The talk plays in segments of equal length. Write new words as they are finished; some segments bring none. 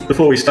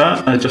Before we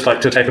start, I'd just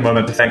like to take a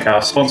moment to thank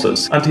our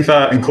sponsors.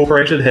 Antifa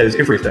Incorporated has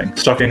everything,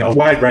 stocking a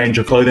wide range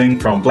of clothing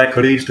from black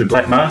hoodies to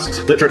black masks,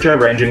 literature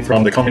ranging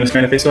from the Communist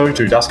Manifesto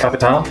to Das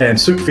Kapital, and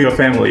soup for your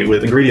family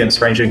with ingredients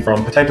ranging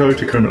from potato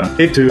to kumara.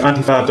 Head to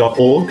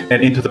antifa.org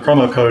and enter the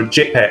promo code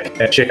JETPACK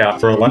at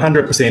checkout for a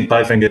 100%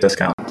 five-finger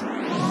discount.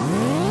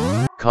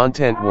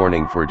 Content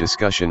warning for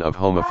discussion of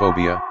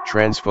homophobia,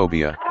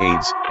 transphobia,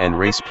 AIDS, and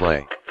race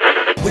play.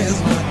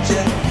 Where's my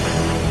jet?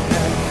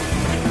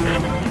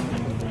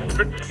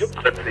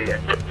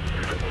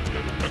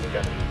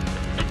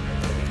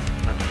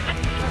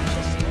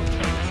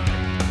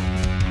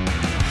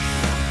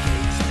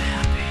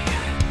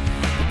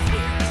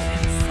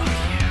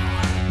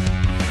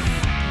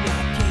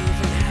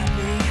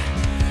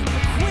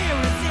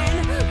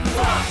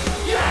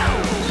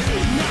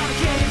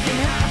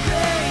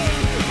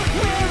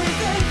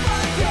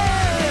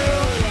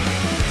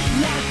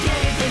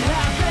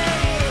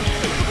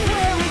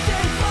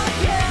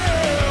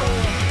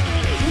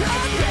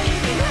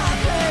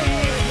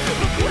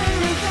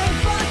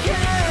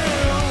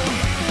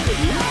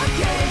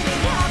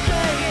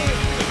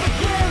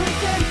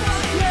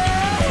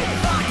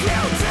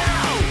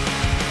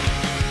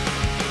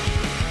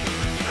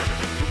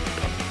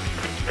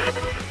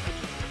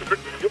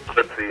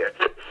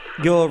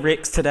 Your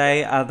recs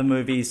today are the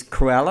movies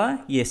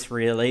Cruella, Yes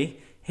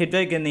Really,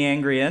 Hedwig and the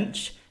Angry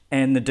Inch,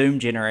 and The Doom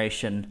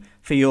Generation.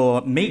 For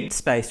your meat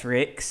space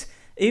recs,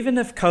 even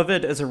if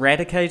COVID is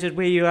eradicated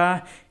where you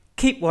are,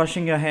 keep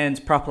washing your hands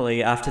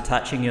properly after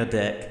touching your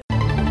dick.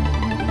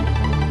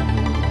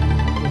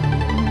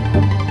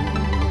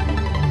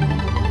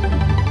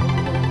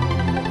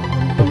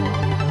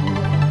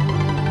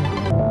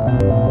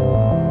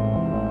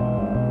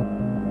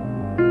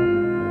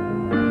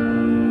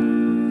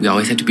 We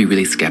always have to be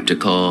really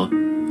skeptical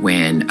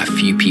when a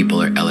few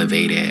people are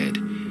elevated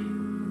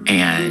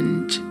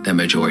and the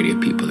majority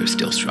of people are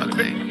still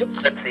struggling.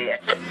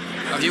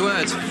 Have you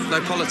heard? No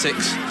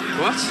politics.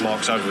 What?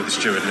 Mark's over with the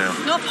steward now.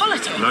 No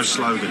politics? No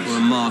slogans. Or a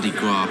Mardi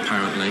Gras,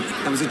 apparently.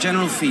 There was a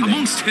general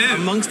feeling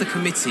Amongst the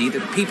committee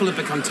that people have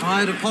become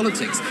tired of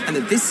politics and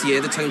that this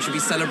year the tone should be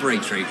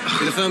celebratory,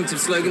 with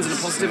affirmative slogans and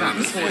a positive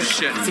atmosphere. Oh,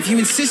 shit. If you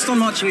insist on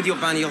marching with your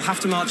banner, you'll have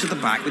to march at the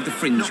back with the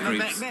fringe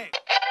groups.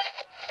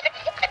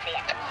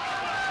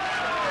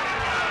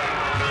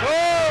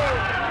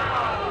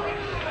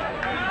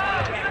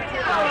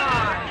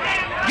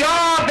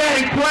 Y'all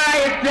better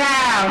quiet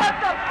down.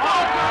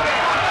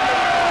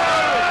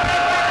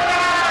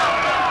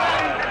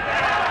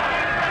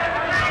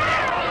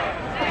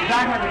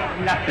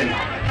 Nothing.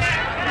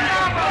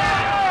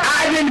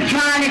 I've been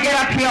trying to get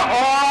up here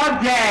all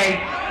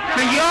day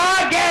for your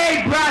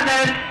gay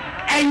brothers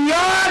and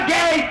your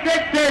gay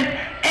sisters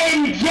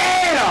in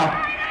jail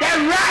that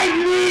write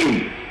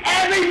me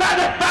every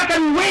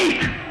motherfucking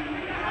week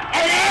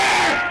and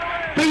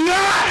ask for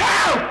your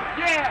help.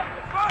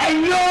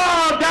 And you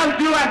all don't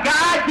do a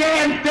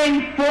goddamn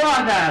thing for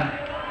them.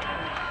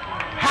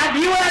 Have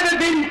you ever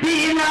been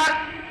beaten up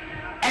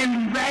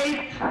and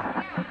raped?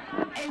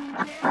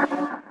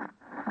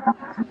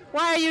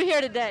 Why are you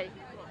here today?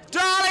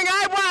 Darling,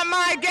 I want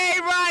my gay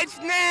rights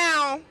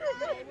now.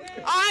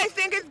 I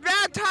think it's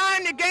about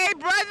time the gay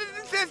brothers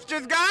and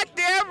sisters got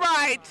their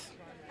rights.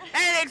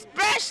 And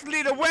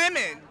especially the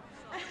women.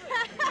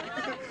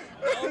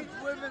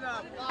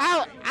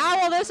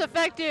 How will this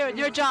affect you and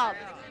your job?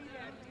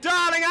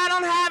 Darling, I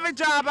don't have a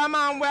job. I'm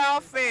on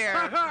welfare.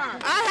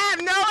 I have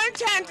no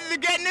intention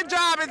of getting a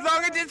job as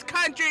long as this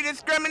country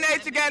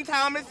discriminates against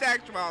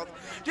homosexuals.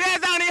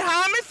 There's only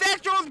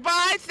homosexuals,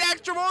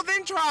 bisexuals,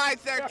 and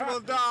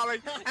trisexuals,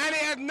 darling. And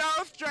there's no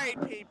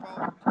straight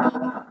people.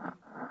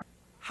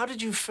 How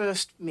did you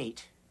first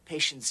meet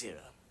Patient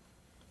Zero?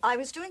 I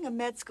was doing a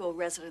med school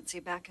residency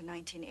back in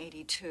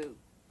 1982.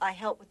 I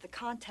helped with the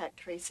contact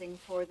tracing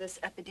for this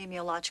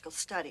epidemiological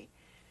study.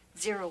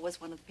 Zero was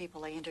one of the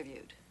people I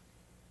interviewed.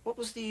 What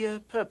was the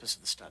purpose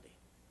of the study?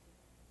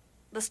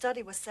 The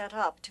study was set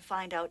up to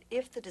find out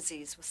if the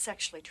disease was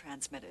sexually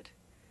transmitted.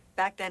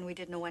 Back then, we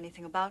didn't know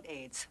anything about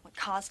AIDS. What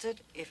caused it,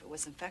 if it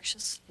was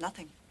infectious,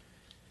 nothing.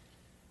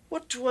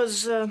 What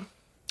was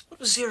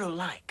Zero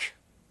like?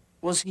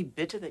 Was he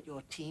bitter that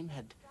your team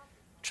had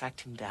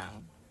tracked him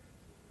down?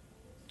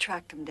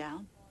 Tracked him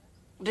down?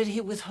 Did he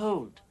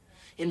withhold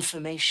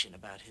information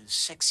about his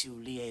sexual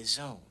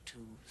liaison to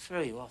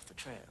throw you off the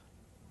trail?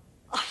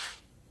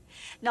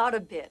 Not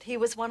a bit. He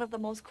was one of the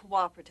most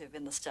cooperative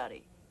in the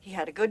study. He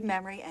had a good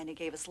memory, and he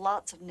gave us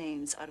lots of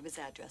names out of his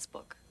address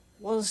book.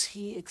 Was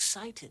he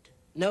excited,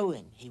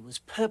 knowing he was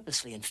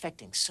purposely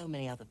infecting so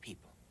many other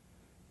people?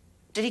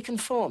 Did he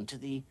conform to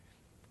the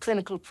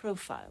clinical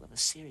profile of a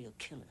serial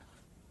killer?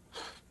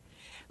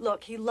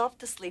 Look, he loved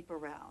to sleep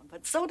around,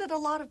 but so did a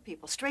lot of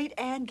people, straight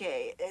and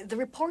gay. The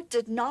report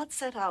did not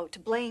set out to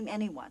blame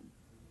anyone.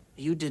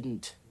 You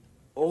didn't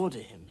order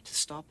him to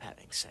stop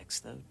having sex,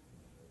 though,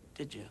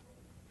 did you?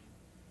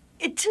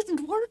 It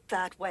didn't work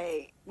that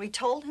way. We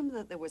told him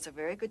that there was a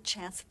very good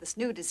chance that this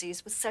new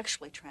disease was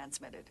sexually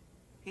transmitted.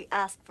 He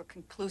asked for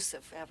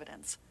conclusive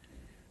evidence.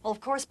 Well, of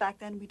course, back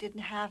then we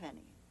didn't have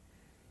any.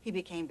 He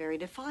became very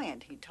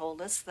defiant. He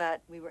told us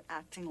that we were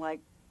acting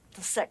like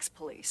the sex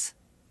police.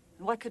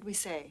 And what could we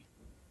say?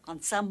 On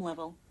some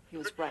level, he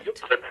was right.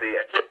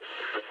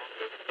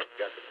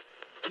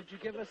 Could you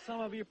give us some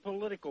of your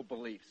political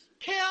beliefs?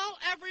 Kill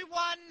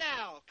everyone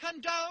now.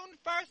 Condone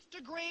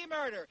first-degree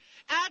murder.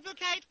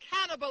 Advocate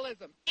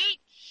cannibalism. Eat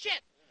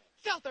shit.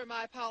 Filth are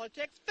my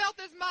politics. Filth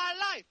is my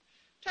life.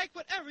 Take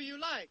whatever you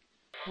like.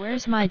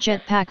 Where's my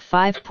Jetpack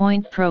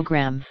 5-point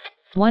program?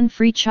 1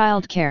 free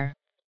childcare.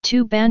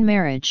 2 ban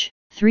marriage.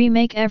 3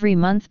 make every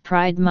month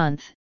Pride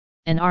Month.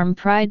 And arm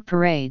pride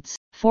parades.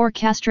 4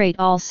 castrate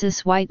all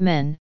cis white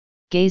men,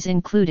 gays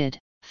included.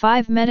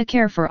 5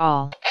 Medicare for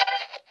all.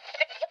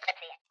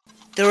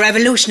 The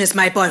revolution is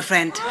my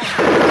boyfriend.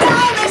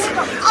 Damage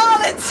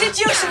all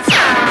institutions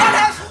that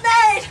have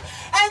made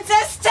and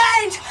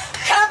sustained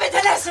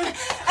capitalism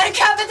and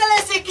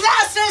capitalistic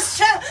class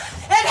system.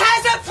 It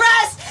has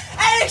oppressed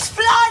and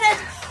exploited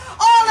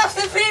all of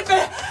the people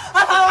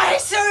of our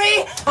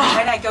history.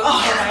 When I go to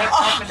my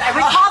apartment, I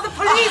will call the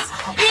police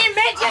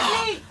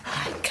immediately.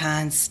 I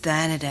can't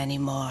stand it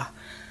anymore.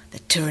 The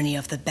tyranny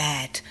of the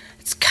bed.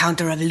 It's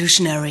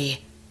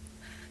counter-revolutionary.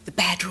 The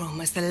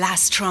bedroom is the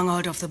last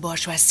stronghold of the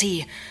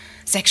bourgeoisie.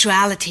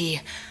 Sexuality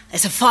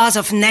is a force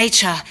of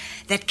nature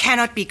that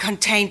cannot be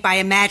contained by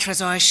a mattress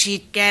or a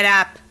sheet. Get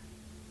up.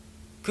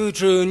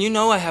 Gudrun, you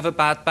know I have a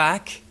bad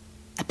back.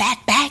 A bad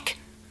back?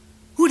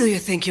 Who do you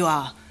think you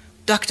are?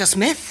 Dr.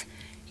 Smith?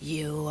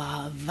 You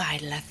are a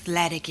vital,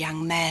 athletic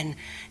young man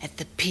at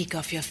the peak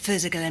of your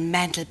physical and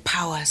mental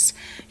powers.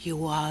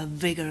 You are a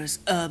vigorous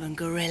urban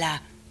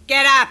gorilla.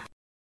 Get up!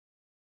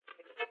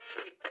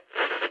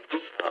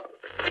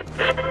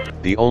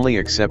 The only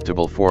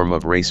acceptable form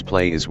of race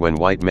play is when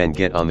white men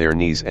get on their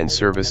knees and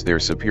service their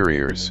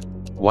superiors.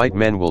 White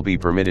men will be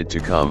permitted to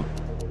come,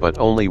 but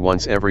only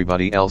once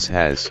everybody else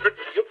has.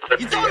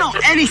 You don't know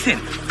anything,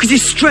 because you're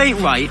straight,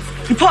 right?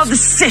 You're part of the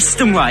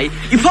system, right?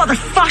 You're part of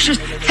the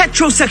fascist,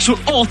 heterosexual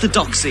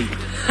orthodoxy.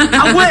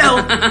 I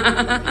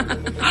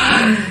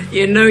will!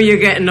 You know you're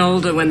getting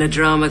older when the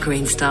drama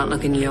queens start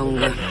looking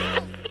younger.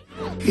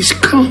 It's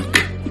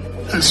cock.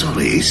 That's all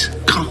it is.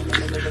 Cock.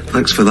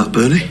 Thanks for that,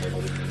 Bernie.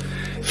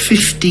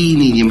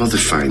 15 and your mother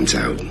finds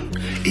out.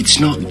 It's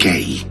not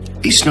gay.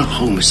 It's not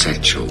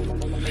homosexual.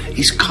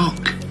 It's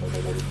cock.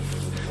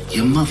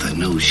 Your mother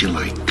knows you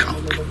like cock.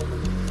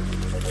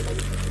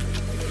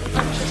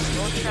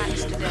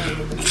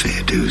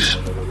 Fair dues.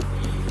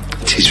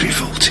 It is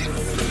revolting.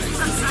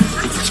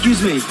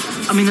 Excuse me.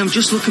 I mean, I'm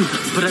just looking,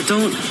 but I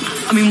don't...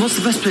 I mean, what's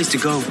the best place to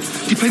go?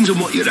 Depends on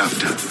what you're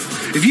after.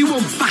 If you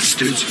want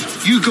bastards,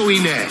 you go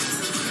in there.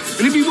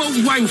 And if you want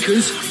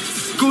wankers,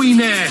 go in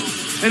there.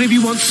 And if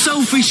you want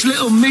selfish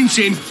little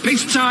mincing,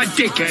 piss-tight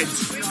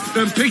dickheads,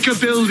 then pick a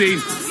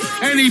building.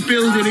 Any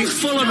building, it's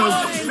full of them.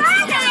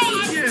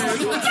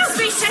 Don't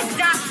be so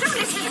daft. Don't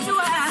listen to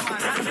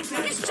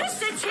her. It's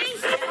just a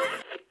tease.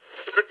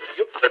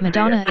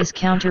 Madonna is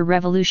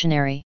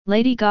counter-revolutionary.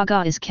 Lady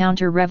Gaga is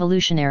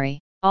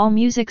counter-revolutionary. All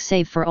music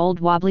save for old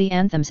wobbly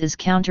anthems is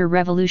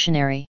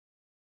counter-revolutionary.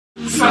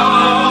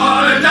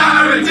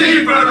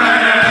 Solidarity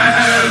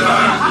forever.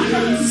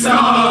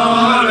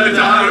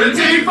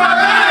 Solidarity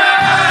forever.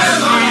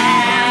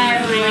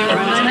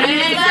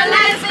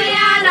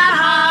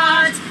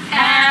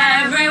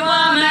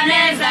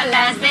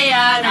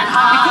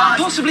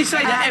 Possibly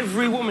say that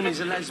every woman is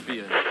a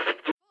lesbian.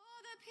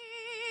 All the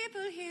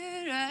people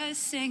hear us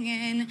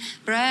singing,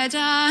 bread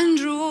and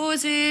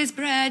roses,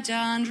 bread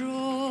and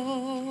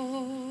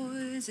roses.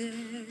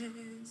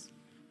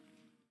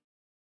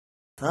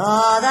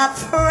 For the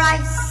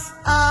price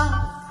of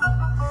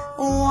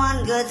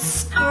one good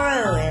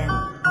screwing,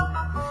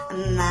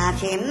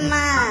 Mackie,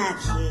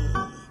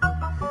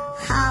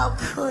 how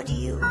could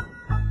you?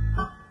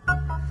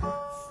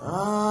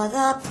 For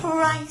the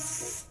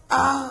price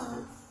of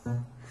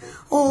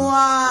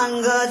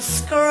one good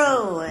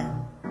screwing,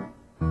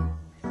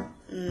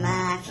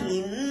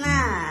 Mackie,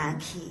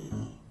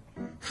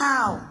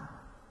 how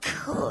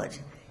could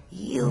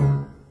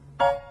you?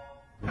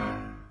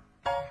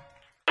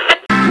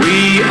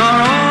 We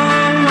are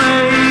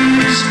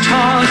always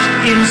taught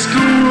in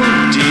school,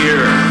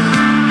 dear,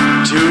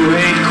 to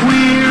hate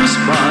queers,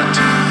 but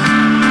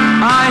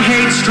I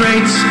hate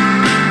straights.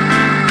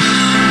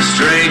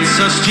 Straights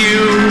are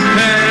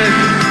stupid,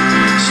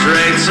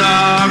 straights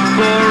are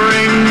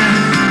boring.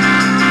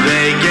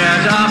 They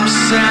get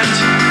upset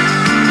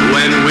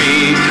when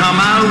we come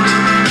out.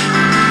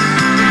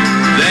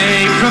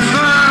 They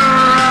prefer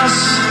us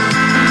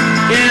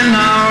in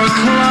our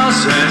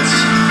closets,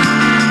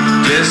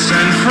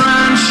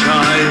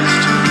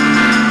 disenfranchised,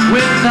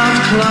 without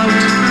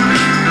clout.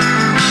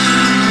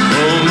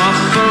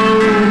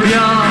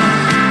 Homophobia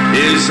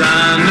is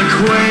an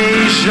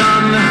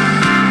equation.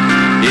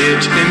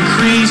 It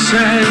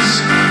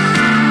increases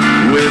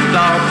with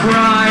our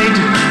pride.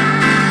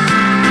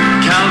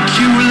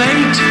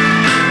 Calculate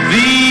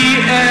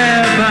the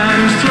ebb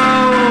and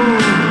flow,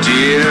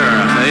 dear.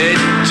 It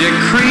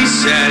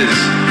decreases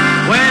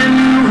when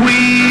we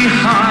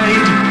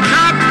hide.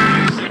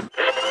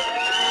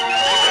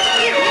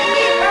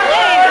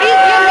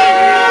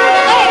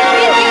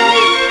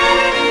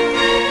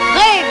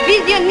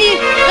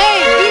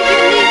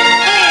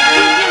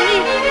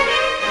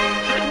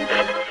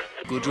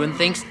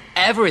 thinks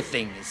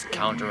everything is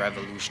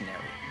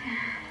counter-revolutionary.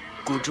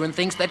 Gudrun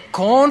thinks that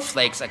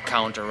cornflakes are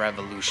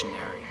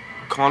counter-revolutionary.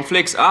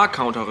 Cornflakes are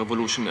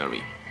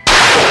counter-revolutionary.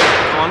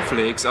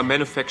 Cornflakes are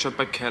manufactured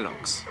by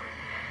Kellogg's,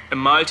 a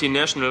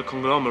multinational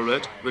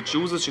conglomerate which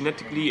uses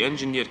genetically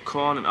engineered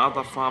corn and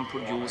other farm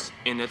produce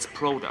in its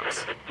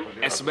products,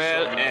 as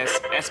well as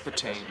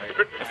aspartame,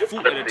 a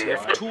food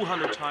additive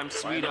 200 times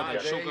sweeter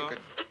than sugar. You could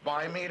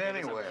buy meat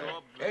anywhere.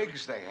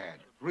 Eggs they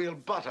had, real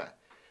butter,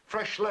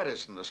 fresh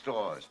lettuce in the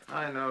stores.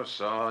 I know,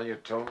 Saul. You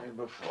told me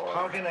before.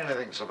 How can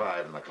anything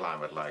survive in a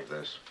climate like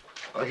this?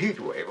 A heat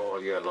wave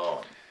all year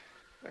long.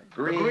 The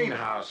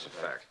greenhouse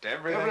effect.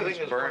 Everything is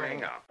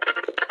burning up.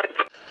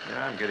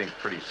 Yeah, I'm getting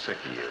pretty sick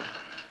of you.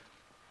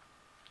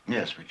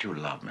 Yes, but you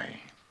love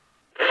me.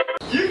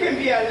 You can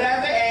be a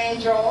leather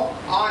angel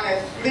on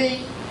a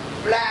sleek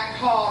black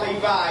Harley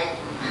bike,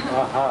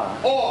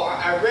 or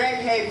a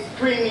redhead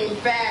screaming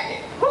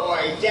faggot, or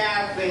a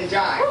dazzling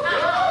giant.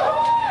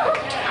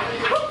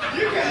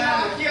 You can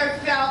lock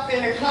yourself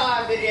in a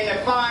closet in a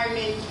fine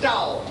meat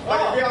stove, but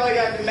it really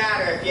doesn't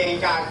matter if you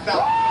ain't got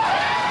something.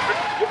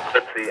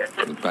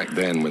 Back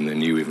then, when they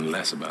knew even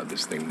less about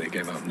this thing, they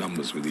gave out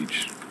numbers with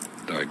each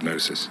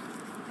diagnosis.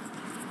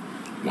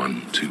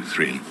 1, 2,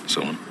 3, and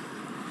so on.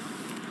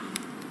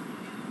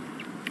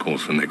 Of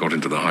course, when they got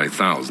into the high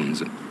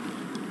thousands,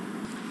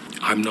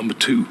 I'm number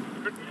 2.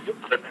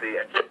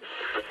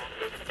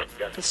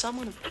 For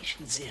someone of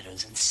patient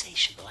Zero's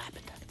insatiable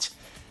appetites,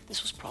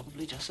 this was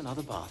probably just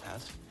another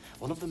bathhouse,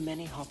 one of the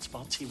many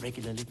hotspots he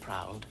regularly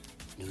prowled.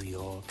 New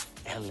York,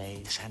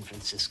 L.A., San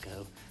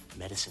Francisco,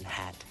 Medicine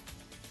Hat.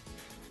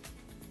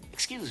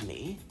 Excuse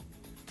me,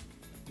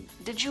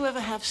 did you ever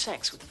have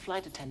sex with a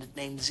flight attendant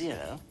named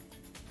Zero?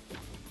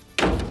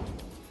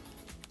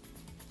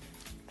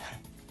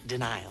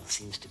 Denial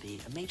seems to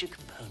be a major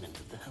component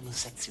of the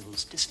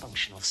homosexual's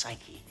dysfunctional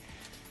psyche.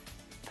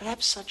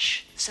 Perhaps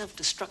such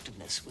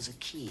self-destructiveness was a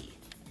key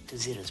to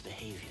Zero's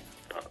behavior.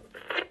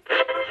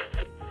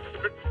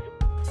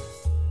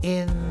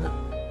 In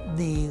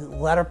the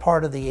latter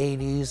part of the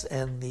 80s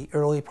and the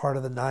early part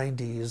of the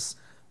 90s,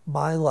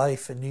 my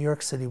life in New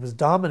York City was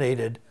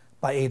dominated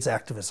by AIDS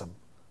activism.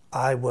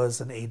 I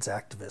was an AIDS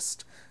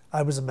activist.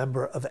 I was a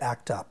member of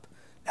ACT UP.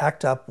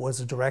 ACT UP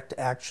was a direct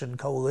action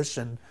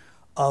coalition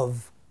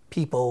of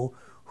people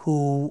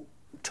who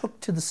took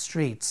to the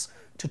streets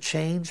to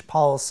change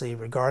policy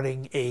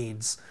regarding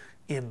AIDS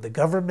in the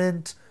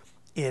government,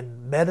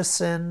 in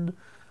medicine,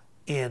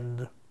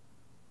 in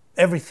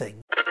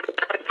everything.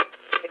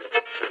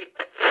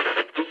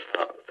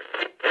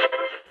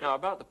 Now,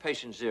 about the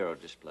Patient Zero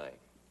display,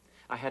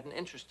 I had an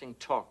interesting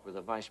talk with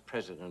the vice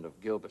president of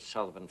Gilbert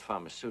Sullivan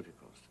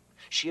Pharmaceuticals.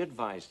 She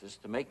advised us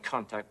to make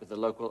contact with the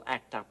local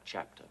ACT UP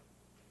chapter.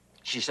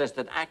 She says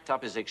that ACT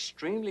UP is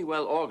extremely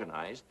well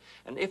organized,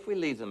 and if we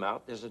leave them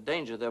out, there's a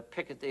danger they'll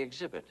picket the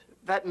exhibit.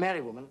 That Mary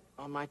woman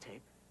on my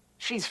tape,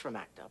 she's from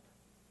ACT UP.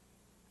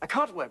 I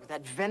can't work with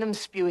that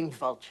venom-spewing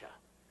vulture.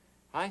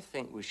 I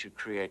think we should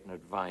create an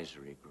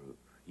advisory group.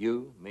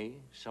 You, me,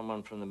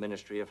 someone from the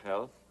Ministry of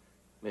Health,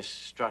 Miss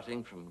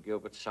Strutting from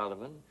Gilbert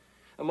Sullivan,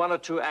 and 1 or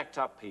 2 ACT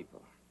UP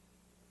people.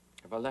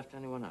 Have I left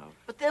anyone out?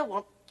 But they'll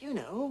want, you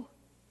know,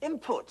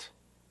 input.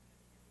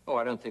 Oh,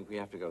 I don't think we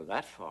have to go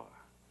that far.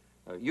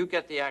 You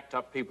get the ACT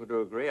UP people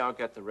to agree, I'll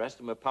get the rest,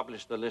 and we'll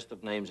publish the list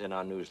of names in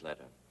our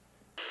newsletter.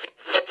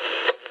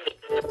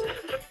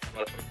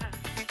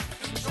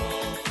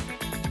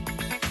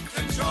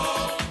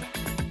 Control.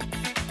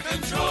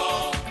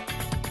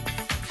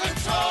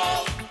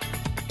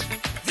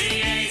 The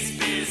AIDS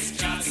biz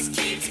just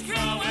keeps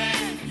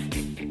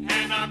growing,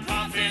 and our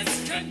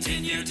profits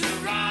continue to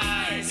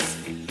rise.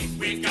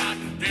 We've got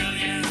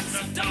billions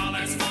of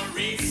dollars for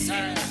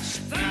research.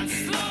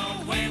 That's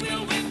the way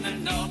we'll win the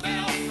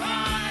Nobel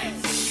Prize.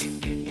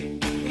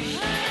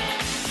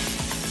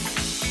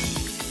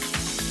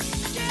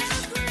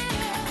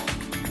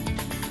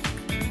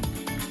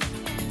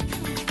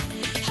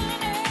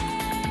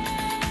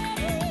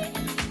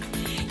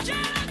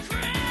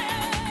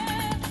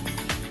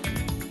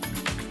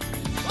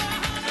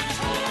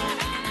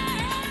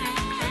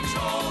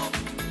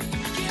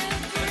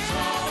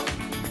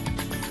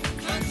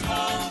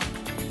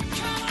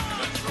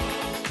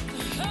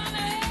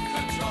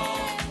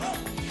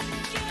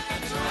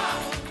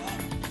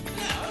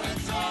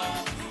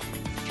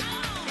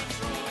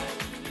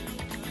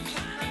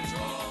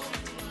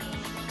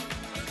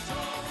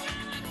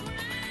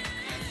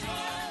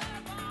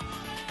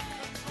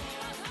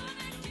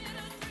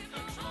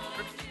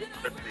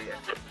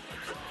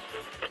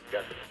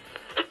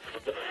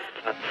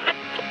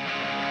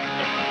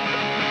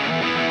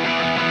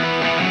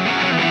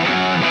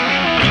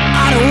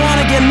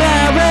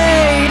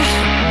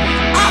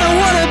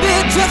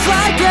 Just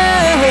like you,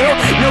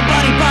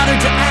 nobody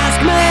bothered to ask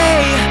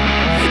me.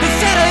 They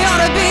said I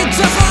ought to be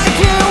just like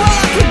you.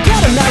 Well, I could get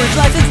a marriage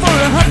license for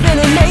a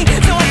husband and me.